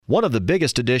One of the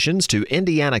biggest additions to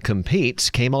Indiana Competes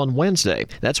came on Wednesday.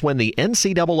 That's when the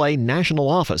NCAA National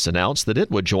Office announced that it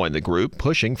would join the group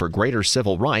pushing for greater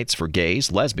civil rights for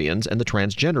gays, lesbians, and the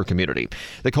transgender community.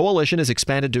 The coalition has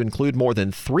expanded to include more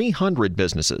than 300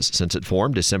 businesses since it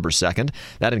formed December 2nd.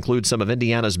 That includes some of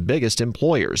Indiana's biggest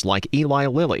employers like Eli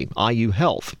Lilly, IU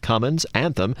Health, Cummins,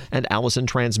 Anthem, and Allison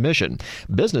Transmission.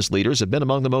 Business leaders have been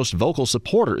among the most vocal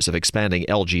supporters of expanding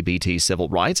LGBT civil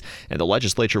rights, and the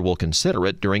legislature will consider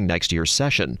it during next year's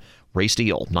session. Ray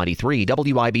Steele, 93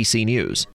 WIBC News.